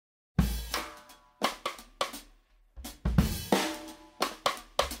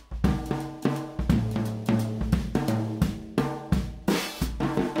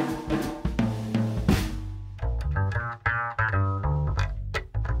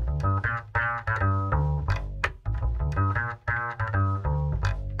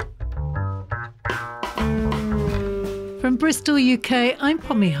From Bristol, UK, I'm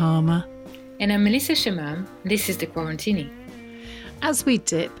Pommy Harmer. And I'm Melissa Shamam. This is the Quarantini. As we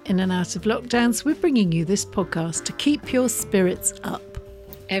dip in and out of lockdowns, we're bringing you this podcast to keep your spirits up.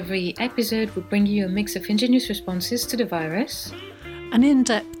 Every episode will bring you a mix of ingenious responses to the virus, an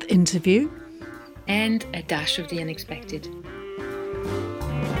in-depth interview, and a dash of the unexpected.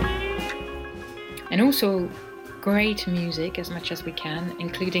 And also great music as much as we can,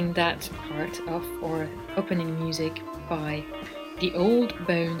 including that part of our opening music by the Old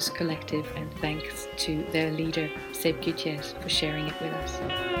Bones Collective, and thanks to their leader, Seb Gutierrez, for sharing it with us.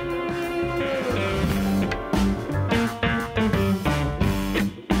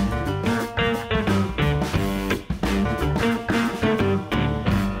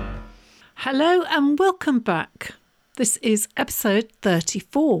 Hello and welcome back. This is episode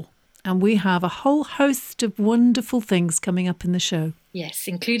 34. And we have a whole host of wonderful things coming up in the show. Yes,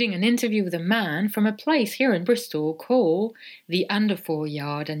 including an interview with a man from a place here in Bristol called the Underfall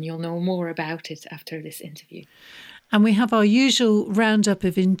Yard, and you'll know more about it after this interview. And we have our usual roundup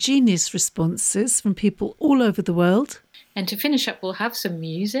of ingenious responses from people all over the world. And to finish up, we'll have some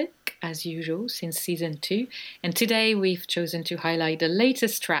music, as usual, since season 2. And today we've chosen to highlight the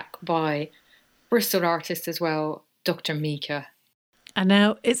latest track by Bristol artist as well, Dr. Mika. And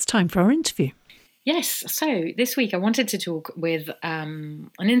now it's time for our interview. Yes, so this week I wanted to talk with an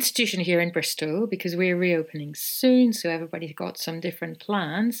institution here in Bristol because we're reopening soon, so everybody's got some different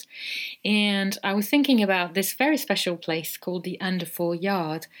plans. And I was thinking about this very special place called the Underfall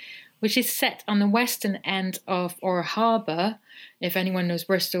Yard, which is set on the western end of our harbour. If anyone knows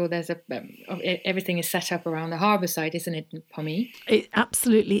Bristol, there's everything is set up around the harbour side, isn't it, Pommy? It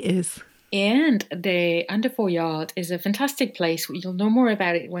absolutely is. And the Underfall Yard is a fantastic place. You'll know more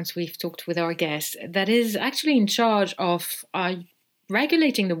about it once we've talked with our guest. That is actually in charge of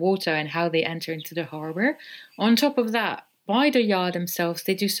regulating the water and how they enter into the harbour. On top of that, by the yard themselves,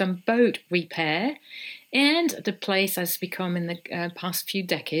 they do some boat repair. And the place has become, in the past few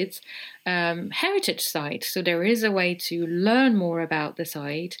decades, heritage site. So there is a way to learn more about the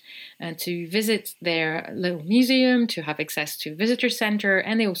site and to visit their little museum, to have access to a visitor centre,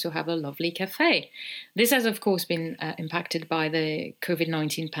 and they also have a lovely cafe. This has, of course, been impacted by the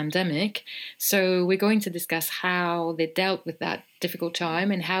COVID-19 pandemic. So we're going to discuss how they dealt with that difficult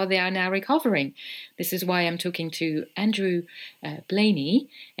time and how they are now recovering. This is why I'm talking to Andrew Blaney,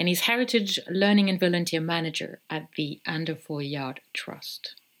 and he's Heritage Learning and Volunteer Manager at the Underfall Yard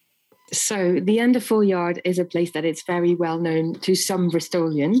Trust. So the Underfall Yard is a place that is very well known to some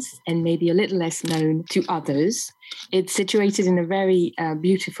Bristolians and maybe a little less known to others. It's situated in a very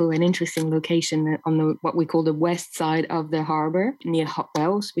beautiful and interesting location on what we call the west side of the harbour, near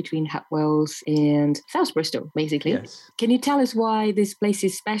Hutwells, between Hutwells and South Bristol, basically. Yes. Can you tell us why this place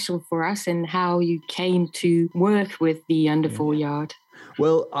is special for us and how you came to work with the Underfall Yard?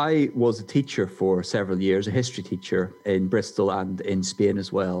 Well, I was a teacher for several years, a history teacher in Bristol and in Spain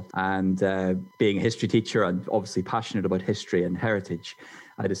as well. And being a history teacher, I'm obviously passionate about history and heritage.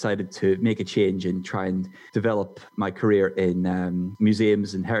 I decided to make a change and try and develop my career in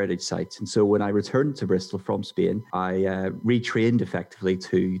museums and heritage sites. And so when I returned to Bristol from Spain, I retrained effectively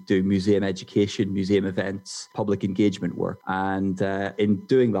to do museum education, museum events, public engagement work. And in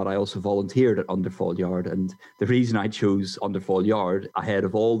doing that, I also volunteered at Underfall Yard. And the reason I chose Underfall Yard ahead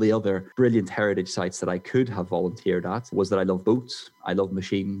of all the other brilliant heritage sites that I could have volunteered at was that I love boats, I love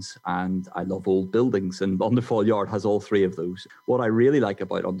machines, and I love old buildings. And Underfall Yard has all three of those. What I really like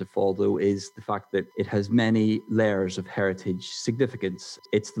about Underfall, though, is the fact that it has many layers of heritage significance.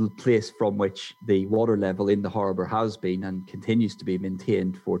 It's the place from which the water level in the harbour has been and continues to be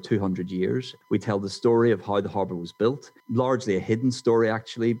maintained for 200 years. We tell the story of how the harbour was built, largely a hidden story,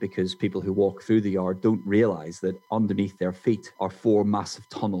 actually, because people who walk through the yard don't realise that underneath their feet are 4 massive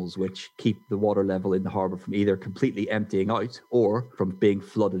tunnels which keep the water level in the harbour from either completely emptying out or from being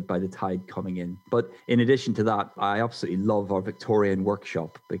flooded by the tide coming in. But in addition to that, I absolutely love our Victorian workshop,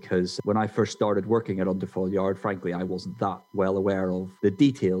 because when I first started working at Underfall Yard, frankly, I wasn't that well aware of the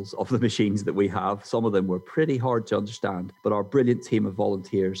details of the machines that we have. Some of them were pretty hard to understand, but our brilliant team of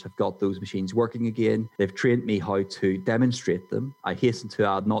volunteers have got those machines working again. They've trained me how to demonstrate them. I hasten to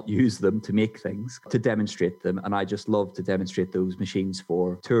add, not use them to make things, to demonstrate them. And I just love to demonstrate those machines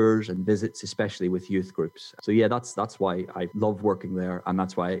for tours and visits, especially with youth groups. So yeah, that's why I love working working there. And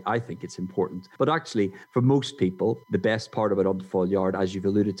that's why I think it's important. But actually, for most people, the best part about Underfall Yard, as you've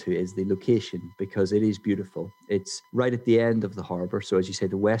alluded to, is the location, because it is beautiful. It's right at the end of the harbour. So as you say,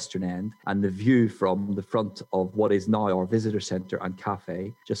 the western end, and the view from the front of what is now our visitor centre and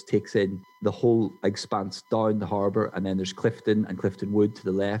cafe just takes in the whole expanse down the harbour. And then there's Clifton and Clifton Wood to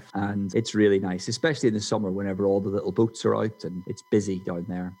the left. And it's really nice, especially in the summer whenever all the little boats are out and it's busy down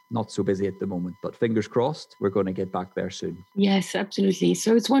there. Not so busy at the moment, but fingers crossed, we're going to get back there soon. Yes, absolutely.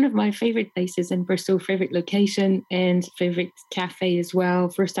 So it's one of my favourite places in Bristol, favourite location and favourite cafe as well.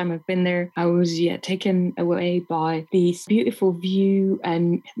 First time I've been there, I was taken away by this beautiful view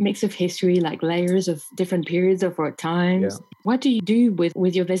and mix of history, like layers of different periods of our times. Yeah. What do you do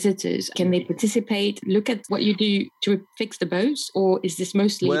with your visitors? Can they participate, look at what you do to fix the boats, or is this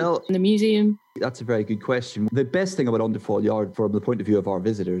mostly in the museum? That's a very good question. The best thing about Underfall Yard from the point of view of our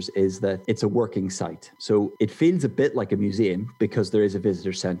visitors is that it's a working site. So it feels a bit like a museum because there is a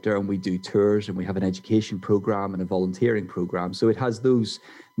visitor centre and we do tours and we have an education programme and a volunteering programme. So it has those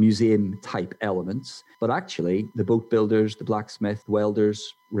museum type elements. But actually, the boat builders, the blacksmith,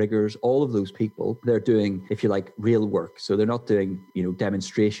 welders, riggers, all of those people, they're doing, if you like, real work. So they're not doing,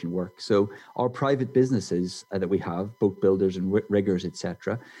 demonstration work. So our private businesses that we have, boat builders and riggers,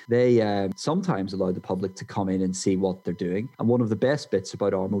 etc., they sometimes allow the public to come in and see what they're doing. And one of the best bits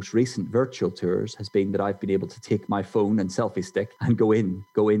about our most recent virtual tours has been that I've been able to take my phone and selfie stick and go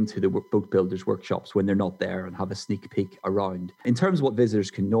into the boat builders workshops when they're not there and have a sneak peek around. In terms of what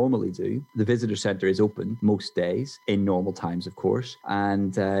visitors can normally do, the visitor centre is open most days in normal times, of course.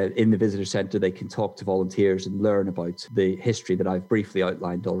 And in the visitor centre, they can talk to volunteers and learn about the history that I've briefly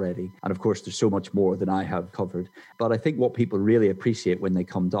outlined already. And of course, there's so much more than I have covered. But I think what people really appreciate when they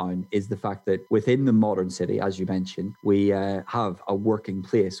come down is the fact that within the modern city, as you mentioned, we have a working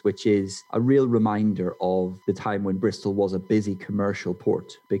place, which is a real reminder of the time when Bristol was a busy commercial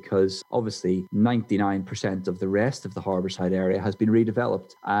port, because obviously 99% of the rest of the harbourside area has been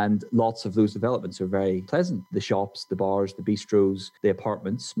redeveloped. And lots of those developments are very pleasant. The shops, the bars, the bistros, the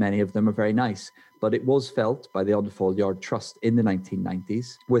apartments, many of them are very nice. But it was felt by the Underfall Yard Trust in the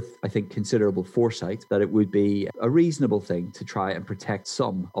 1990s, with, I think, considerable foresight, that it would be a reasonable thing to try and protect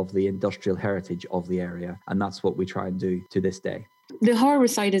some of the industrial heritage of the area. And that's what we try and do to this day. The harbour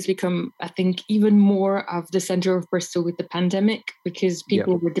side has become, I think, even more of the centre of Bristol with the pandemic, because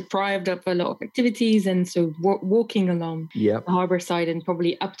people were deprived of a lot of activities. And so walking along the harbour side and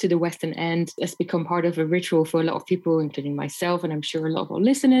probably up to the western end has become part of a ritual for a lot of people, including myself, and I'm sure a lot of our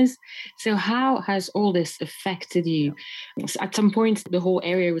listeners. So how has all this affected you? At some point, the whole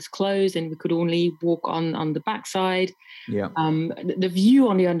area was closed and we could only walk on the backside. The view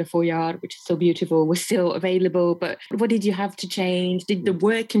on the Underfall Yard, which is so beautiful, was still available. But what did you have to change? Did the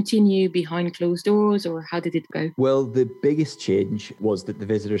work continue behind closed doors, or how did it go? Well, the biggest change was that the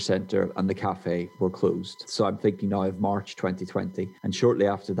visitor centre and the cafe were closed. So I'm thinking now of March 2020. And shortly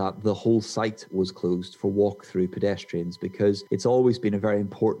after that, the whole site was closed for walk-through pedestrians, because it's always been a very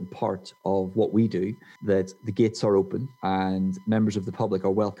important part of what we do, that the gates are open and members of the public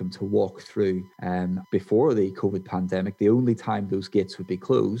are welcome to walk through. Before the COVID pandemic, the only time those gates would be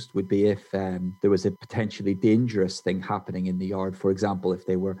closed would be if there was a potentially dangerous thing happening in the yard. For example, if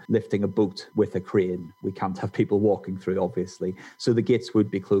they were lifting a boat with a crane, we can't have people walking through, obviously. So the gates would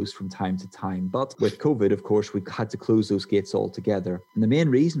be closed from time to time. But with COVID, of course, we had to close those gates altogether. And the main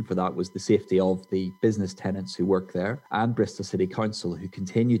reason for that was the safety of the business tenants who work there and Bristol City Council, who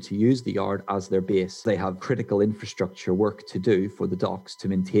continue to use the yard as their base. They have critical infrastructure work to do for the docks to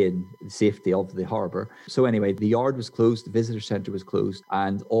maintain the safety of the harbour. So anyway, the yard was closed, the visitor centre was closed,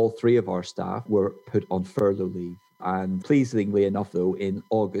 and all three of our staff were put on furlough leave. And pleasingly enough, though, in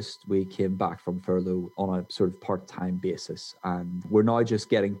August, we came back from furlough on a sort of part-time basis. And we're now just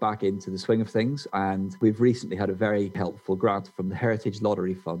getting back into the swing of things. And we've recently had a very helpful grant from the Heritage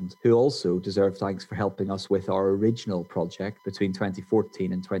Lottery Fund, who also deserve thanks for helping us with our original project between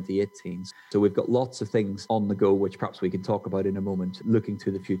 2014 and 2018. So we've got lots of things on the go, which perhaps we can talk about in a moment, looking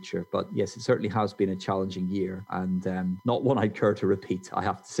to the future. But yes, it certainly has been a challenging year, and not one I'd care to repeat, I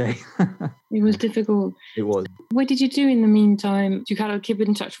have to say. It was difficult. It was. What did you do in the meantime? Do you kind of keep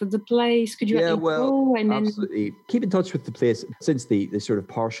in touch with the place? Could you absolutely. Keep in touch with the place. Since the sort of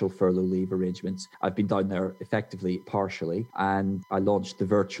partial furlough leave arrangements, I've been down there effectively partially, and I launched the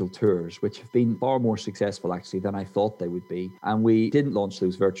virtual tours, which have been far more successful actually than I thought they would be. And we didn't launch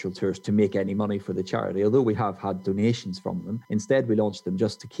those virtual tours to make any money for the charity, although we have had donations from them. Instead, we launched them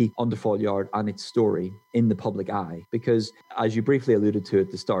just to keep Underfall Yard and its story in the public eye, because as you briefly alluded to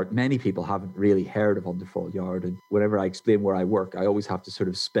at the start, many people have haven't really heard of Underfall Yard. And whenever I explain where I work, I always have to sort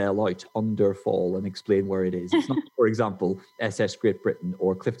of spell out Underfall and explain where it is. It's not, for example, SS Great Britain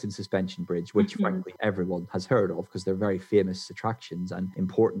or Clifton Suspension Bridge, which frankly everyone has heard of because they're very famous attractions and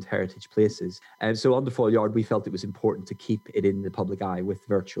important heritage places. And so Underfall Yard, we felt it was important to keep it in the public eye with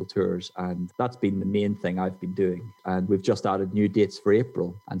virtual tours. And that's been the main thing I've been doing. And we've just added new dates for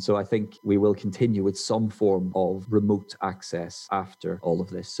April. And so I think we will continue with some form of remote access after all of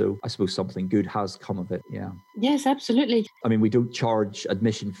this. So I suppose something good has come of it. Yeah. Yes, absolutely. I mean, we don't charge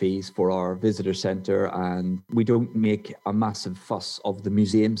admission fees for our visitor centre, and we don't make a massive fuss of the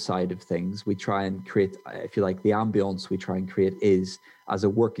museum side of things. We try and create, if you like, the ambience we try and create is as a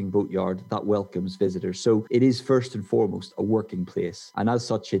working boatyard that welcomes visitors. So it is first and foremost a working place. And as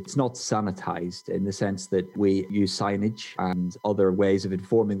such, it's not sanitized in the sense that we use signage and other ways of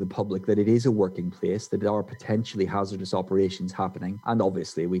informing the public that it is a working place, that there are potentially hazardous operations happening. And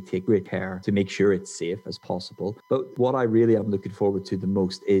obviously we take great care to make sure it's safe as possible. But what I really am looking forward to the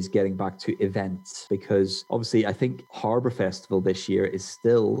most is getting back to events, because obviously I think Harbour Festival this year is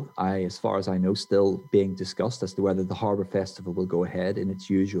still, as far as I know, still being discussed as to whether the Harbour Festival will go ahead in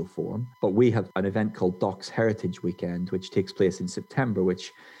its usual form. But we have an event called Docks Heritage Weekend, which takes place in September,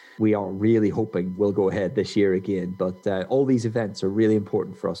 which we are really hoping will go ahead this year again. But all these events are really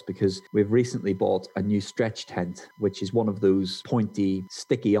important for us because we've recently bought a new stretch tent, which is one of those pointy,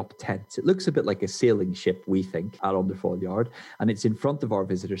 sticky up tents. It looks a bit like a sailing ship, we think, at Underfall Yard. And it's in front of our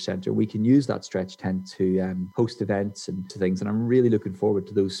visitor centre. We can use that stretch tent to host events and to things. And I'm really looking forward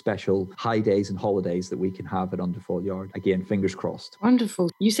to those special high days and holidays that we can have at Underfall Yard. Again, fingers crossed. Wonderful.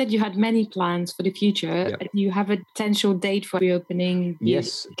 You said you had many plans for the future. Yep. You have a potential date for reopening the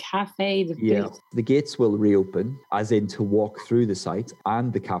Yes. cafe, the gates will reopen, as in to walk through the site,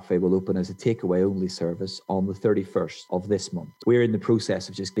 and the cafe will open as a takeaway only service on the 31st of this month. We're in the process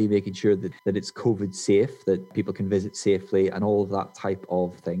of just making sure that it's COVID safe, that people can visit safely and all of that type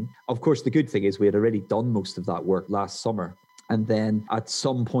of thing. Of course, the good thing is we had already done most of that work last summer. And then at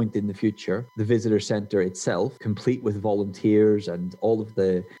some point in the future, the visitor centre itself, complete with volunteers and all of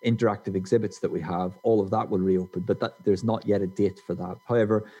the interactive exhibits that we have, all of that will reopen, but there's not yet a date for that.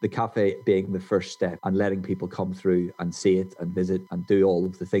 However, the cafe being the first step and letting people come through and see it and visit and do all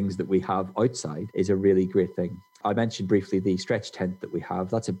of the things that we have outside is a really great thing. I mentioned briefly the stretch tent that we have.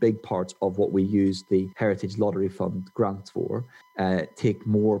 That's a big part of what we use the Heritage Lottery Fund grant for. Take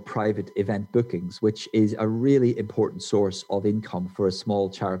more private event bookings, which is a really important source of income for a small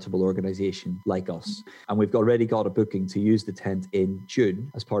charitable organisation like us. And we've already got a booking to use the tent in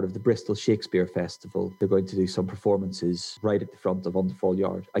June as part of the Bristol Shakespeare Festival. They're going to do some performances right at the front of Underfall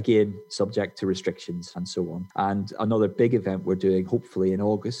Yard, again, subject to restrictions and so on. And another big event we're doing, hopefully in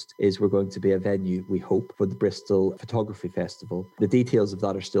August, is we're going to be a venue, we hope, for the Bristol Photography Festival. The details of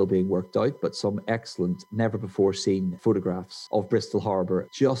that are still being worked out, but some excellent, never before seen photographs of Bristol Harbour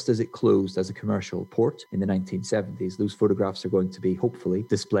just as it closed as a commercial port in the 1970s. Those photographs are going to be hopefully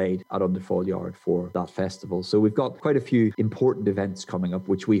displayed at Underfall Yard for that festival. So we've got quite a few important events coming up,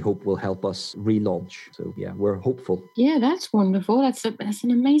 which we hope will help us relaunch. So yeah, we're hopeful. Yeah, that's wonderful. That's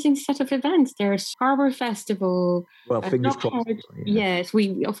an amazing set of events. There's Harbour Festival. Well, fingers crossed. Yes,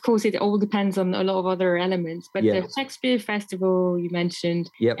 of course, it all depends on a lot of other elements, but the Shakespeare Festival you mentioned,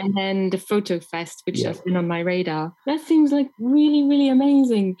 and then the Photo Fest, which has been on my radar. That seems like really, really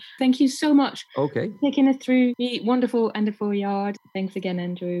amazing. Thank you so much for taking us through the wonderful Underfall Yard. Thanks again,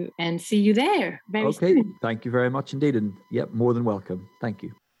 Andrew, and see you there very soon. Thank you very much indeed, and more than welcome. Thank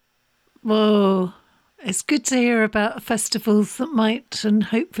you. Whoa. It's good to hear about festivals that might and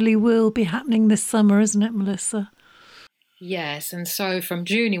hopefully will be happening this summer, isn't it, Melissa? Yes, and so from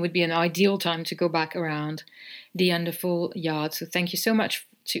June it would be an ideal time to go back around the Underfall Yard. So thank you so much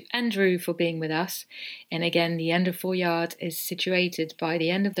to Andrew for being with us. And again, the Underfall Yard is situated by the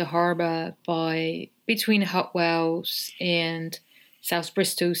end of the harbour, between Hotwells and South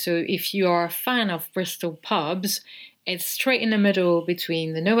Bristol. So if you are a fan of Bristol pubs, it's straight in the middle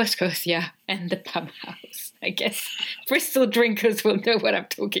between the Nova Scotia and the pub house. I guess Bristol drinkers will know what I'm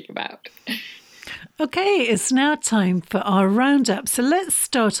talking about. Okay, it's now time for our roundup. So let's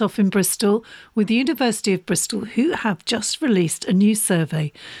start off in Bristol with the University of Bristol, who have just released a new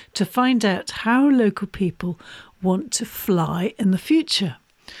survey to find out how local people want to fly in the future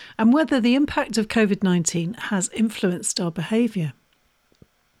and whether the impact of COVID-19 has influenced our behaviour.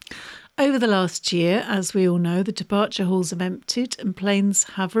 Over the last year, as we all know, the departure halls have emptied and planes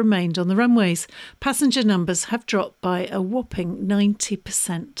have remained on the runways. Passenger numbers have dropped by a whopping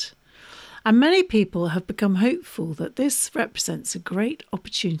 90%. And many people have become hopeful that this represents a great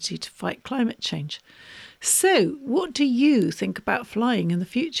opportunity to fight climate change. So, what do you think about flying in the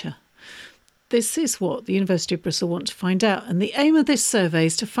future? This is what the University of Bristol want to find out. And the aim of this survey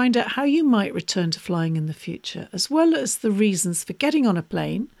is to find out how you might return to flying in the future, as well as the reasons for getting on a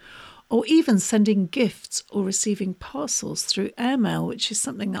plane or even sending gifts or receiving parcels through airmail, which is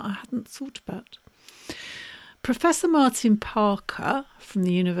something that I hadn't thought about. Professor Martin Parker from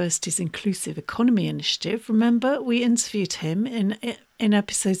the university's Inclusive Economy Initiative, remember we interviewed him in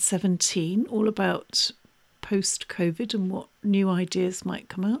episode 17, all about post-COVID and what new ideas might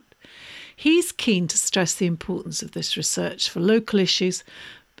come out. He's keen to stress the importance of this research for local issues,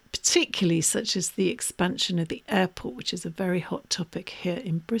 particularly such as the expansion of the airport, which is a very hot topic here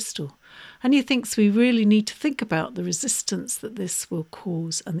in Bristol. And he thinks we really need to think about the resistance that this will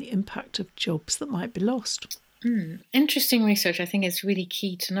cause and the impact of jobs that might be lost. Interesting research. I think it's really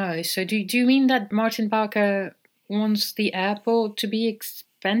key to know. So do you mean that Martin Parker wants the airport to be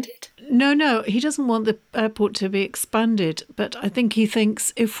expanded? No, he doesn't want the airport to be expanded, but I think he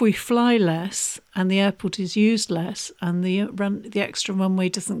thinks if we fly less and the airport is used less and the extra runway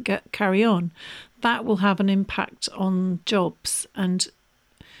doesn't carry on, that will have an impact on jobs, and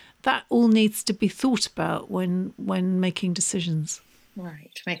that all needs to be thought about when making decisions.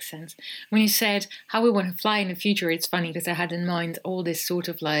 Right, makes sense. When you said how we want to fly in the future, it's funny because I had in mind all this sort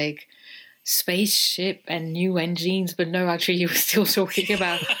of like spaceship and new engines, but no, actually you were still talking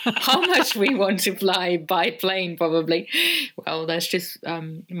about how much we want to fly by plane, probably. Well, that's just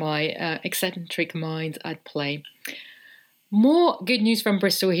my eccentric mind at play. More good news from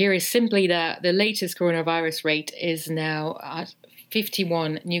Bristol here is simply that the latest coronavirus rate is now at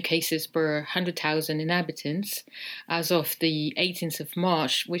 51 new cases per 100,000 inhabitants as of the 18th of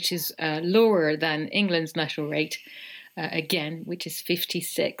March, which is lower than England's national rate. Again, which is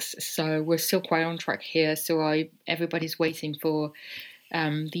 56. So we're still quite on track here. So everybody's waiting for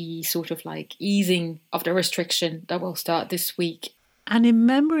the sort of like easing of the restriction that will start this week. And in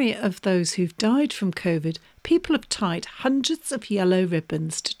memory of those who've died from COVID, people have tied hundreds of yellow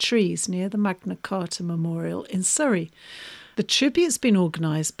ribbons to trees near the Magna Carta Memorial in Surrey. The tribute's been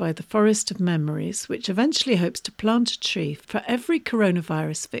organised by the Forest of Memories, which eventually hopes to plant a tree for every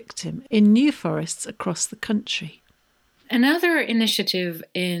coronavirus victim in new forests across the country. Another initiative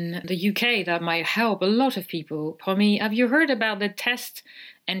in the UK that might help a lot of people, Pommy, have you heard about the test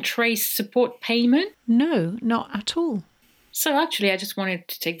and trace support payment? No, not at all. So actually, I just wanted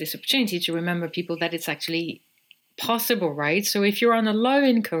to take this opportunity to remember people that it's actually possible, right? So if you're on a low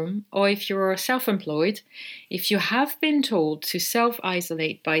income or if you're self-employed, if you have been told to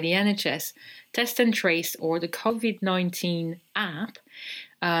self-isolate by the NHS, Test and Trace or the COVID-19 app,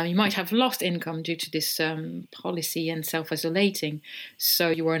 you might have lost income due to this policy and self-isolating, so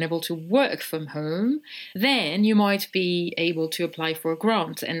you were unable to work from home, then you might be able to apply for a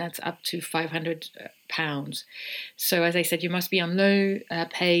grant, and that's up to £500. So as I said, you must be on low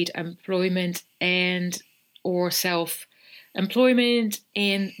paid employment or self-employment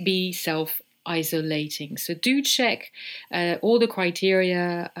and be self-isolating. So do check all the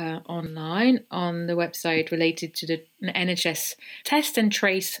criteria online on the website related to the NHS Test and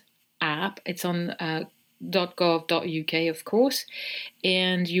Trace app. It's on .gov.uk, of course,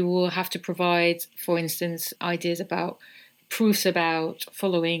 and you will have to provide, for instance, proofs about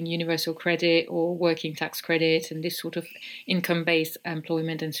following universal credit or working tax credit and this sort of income-based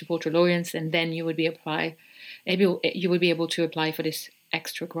employment and support allowance, and then you would be able to apply for this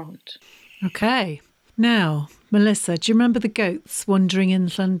extra grant. Okay. Now, Melissa, do you remember the goats wandering in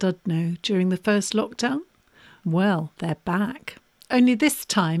Llandudno during the first lockdown? Well, they're back. Only this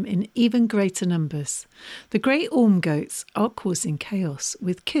time in even greater numbers. The Great Orme goats are causing chaos,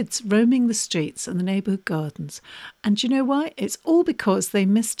 with kids roaming the streets and the neighbourhood gardens. And do you know why? It's all because they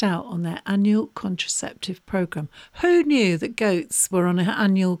missed out on their annual contraceptive programme. Who knew that goats were on an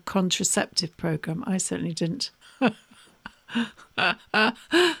annual contraceptive programme? I certainly didn't.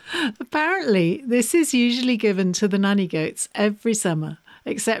 Apparently, this is usually given to the nanny goats every summer,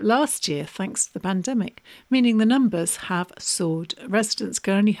 except last year, thanks to the pandemic, meaning the numbers have soared. Residents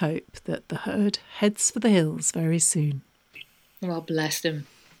can only hope that the herd heads for the hills very soon. Well, bless them.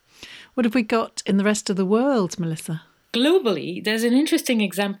 What have we got in the rest of the world, Melissa? Globally, there's an interesting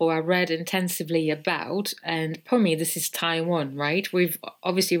example I read intensively about, and for me, this is Taiwan, right? We've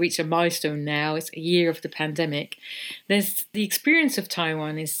obviously reached a milestone now. It's a year of the pandemic. The experience of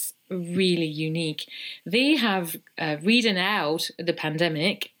Taiwan is really unique. They have ridden out the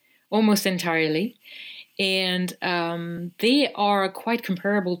pandemic almost entirely, and they are quite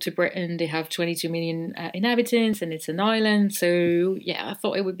comparable to Britain. They have 22 million inhabitants, and it's an island. So, yeah, I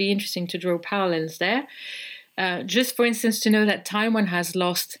thought it would be interesting to draw parallels there. Just for instance, to know that Taiwan has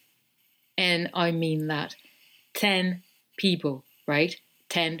lost, and I mean that, 10 people, right?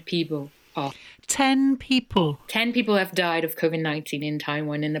 10 people off. 10 people. 10 people have died of COVID-19 in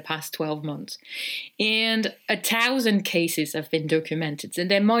Taiwan in the past 12 months. And 1,000 cases have been documented.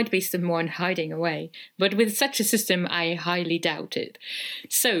 And there might be some more hiding away. But with such a system, I highly doubt it.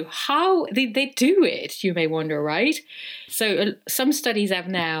 So how did they do it, you may wonder, right? So some studies have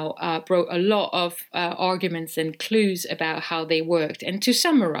now brought a lot of arguments and clues about how they worked. And to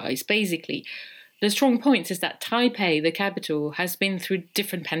summarize, basically, the strong point is that Taipei, the capital, has been through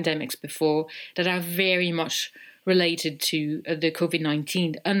different pandemics before that are very much related to the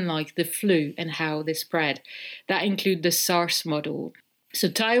COVID-19, unlike the flu and how they spread. That include the SARS model. So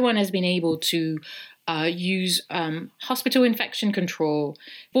Taiwan has been able to use hospital infection control,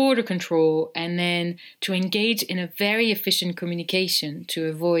 border control, and then to engage in a very efficient communication to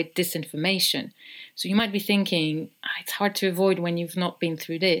avoid disinformation. So you might be thinking, it's hard to avoid when you've not been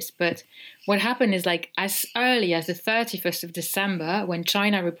through this. But what happened is as early as the 31st of December, when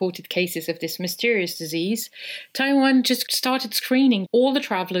China reported cases of this mysterious disease, Taiwan just started screening all the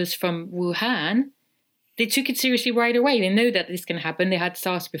travelers from Wuhan. They took it seriously right away. They know that this can happen. They had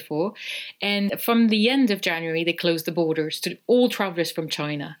SARS before. And from the end of January, they closed the borders to all travelers from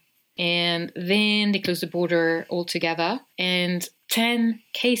China. And then they closed the border altogether. And 10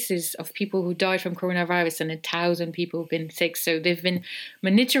 cases of people who died from coronavirus and 1,000 people have been sick. So they've been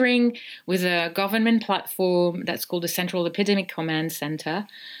monitoring with a government platform that's called the Central Epidemic Command Center,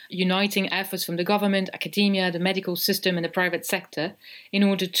 uniting efforts from the government, academia, the medical system, and the private sector in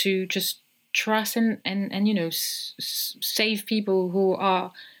order to just trust and save people who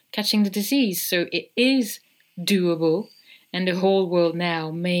are catching the disease. So it is doable. And the whole world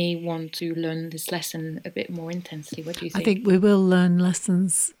now may want to learn this lesson a bit more intensely. What do you think? I think we will learn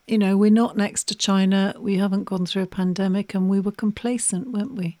lessons. We're not next to China. We haven't gone through a pandemic and we were complacent,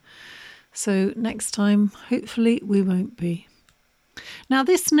 weren't we? So next time, hopefully we won't be. Now,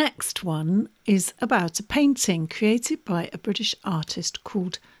 this next one is about a painting created by a British artist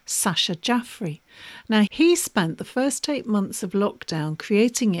called Sasha Jaffrey. Now, he spent the first 8 months of lockdown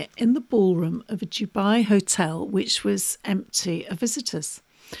creating it in the ballroom of a Dubai hotel, which was empty of visitors.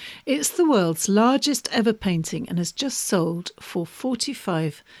 It's the world's largest ever painting and has just sold for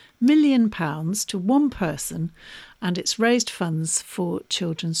 £45 million to one person, and it's raised funds for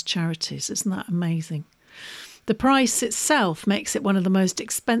children's charities. Isn't that amazing? The price itself makes it one of the most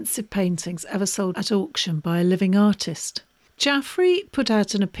expensive paintings ever sold at auction by a living artist. Jaffrey put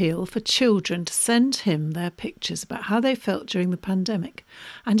out an appeal for children to send him their pictures about how they felt during the pandemic,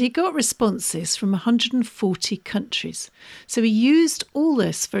 and he got responses from 140 countries. So he used all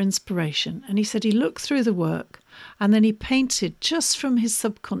this for inspiration, and he said he looked through the work and then he painted just from his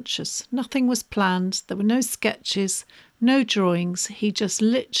subconscious. Nothing was planned, there were no sketches, no drawings. He just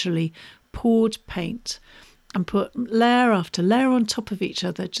literally poured paint and put layer after layer on top of each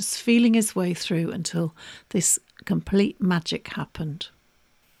other, just feeling his way through until this complete magic happened.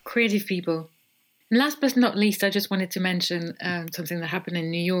 Creative people. And last but not least, I just wanted to mention something that happened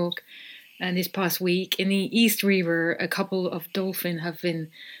in New York this past week. In the East River, a couple of dolphins have been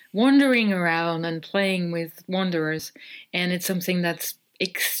wandering around and playing with wanderers. And it's something that's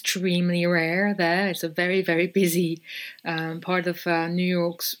extremely rare there. It's a very, very busy part of New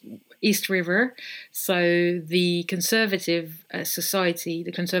York's East River. So the Conservative Society,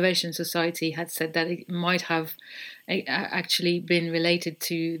 the Conservation Society, had said that it might have actually been related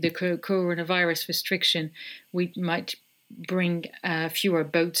to the coronavirus restriction. We might bring fewer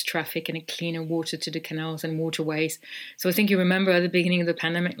boats traffic and a cleaner water to the canals and waterways. So I think you remember at the beginning of the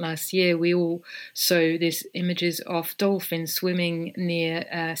pandemic last year, we all saw these images of dolphins swimming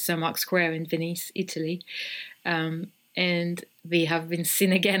near St. Mark's Square in Venice, Italy. And they have been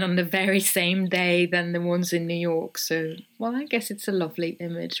seen again on the very same day than the ones in New York. So, well, I guess it's a lovely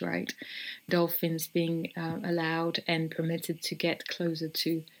image, right? Dolphins being allowed and permitted to get closer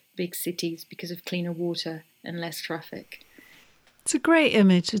to big cities because of cleaner water and less traffic. It's a great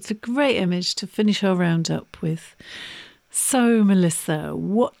image. It's a great image to finish our roundup with. So, Melissa,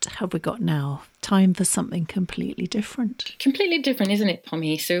 what have we got now? Time for something completely different. Completely different, isn't it,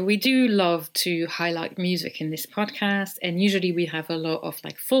 Pommy? So we do love to highlight music in this podcast, and usually we have a lot of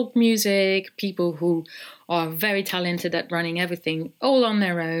folk music, people who are very talented at running everything all on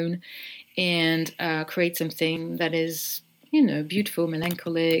their own and create something that is, beautiful,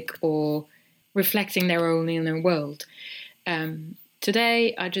 melancholic, or reflecting their own inner world.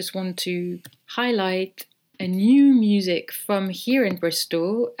 Today, I just want to highlight a new music from here in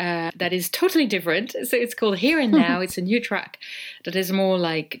Bristol that is totally different. So it's called Here and Now. It's a new track that is more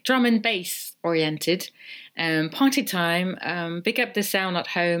like drum and bass oriented. Party time, pick up the sound at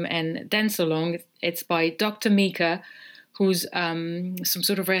home and dance along. It's by Dr. Mika, who's some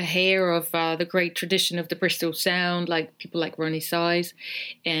sort of a heir of the great tradition of the Bristol sound, like people like Ronnie Size,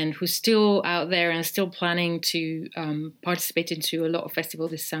 and who's still out there and still planning to participate into a lot of festivals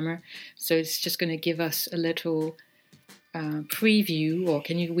this summer. So it's just going to give us a little preview, or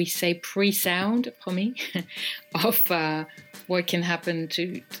we say pre-sound, Pommy, of what can happen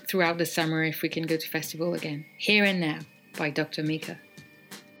throughout the summer if we can go to festival again. Here and Now by Dr. Mika.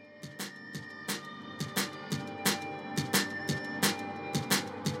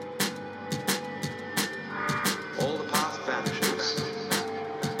 All the past vanishes.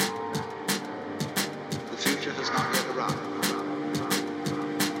 The future has not yet arrived.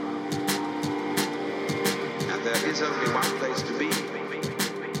 And there is only one place to be.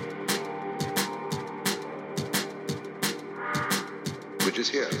 Which is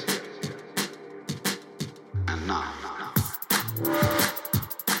here. And now.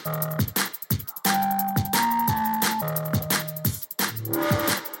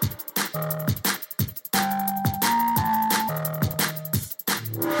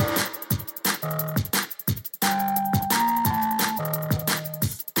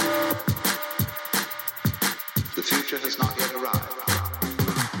 The future has not yet arrived.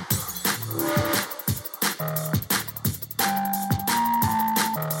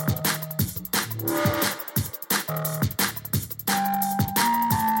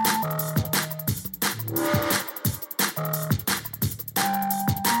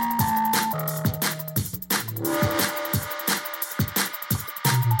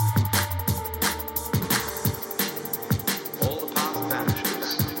 All the past vanishes.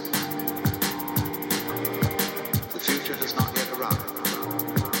 The future has not yet arrived.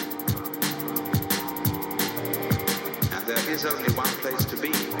 And there is only one place to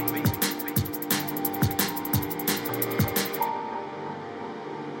be.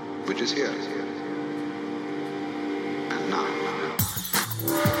 Which is here. And now.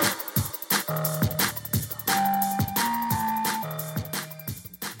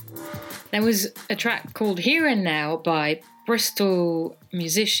 There was a track called Here and Now by Bristol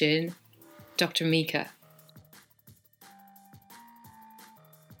musician Dr. Mika.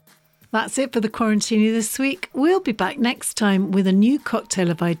 That's it for the Quarantini this week. We'll be back next time with a new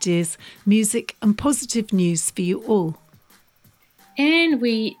cocktail of ideas, music and positive news for you all. And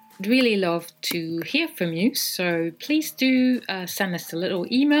we really love to hear from you, so please do send us a little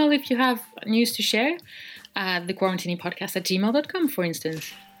email if you have news to share at thequarantinipodcast@gmail.com, for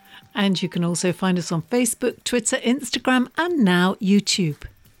instance. And you can also find us on Facebook, Twitter, Instagram and now YouTube.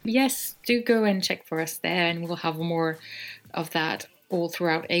 Yes, do go and check for us there, and we'll have more of that all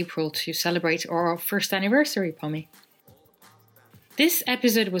throughout April to celebrate our first anniversary, Pommy. This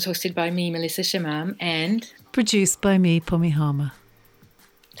episode was hosted by me, Melissa Shamam, and Produced by me, Pommy Harmer.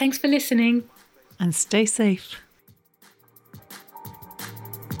 thanks for listening. And stay safe.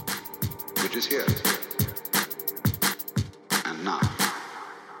 Which is here.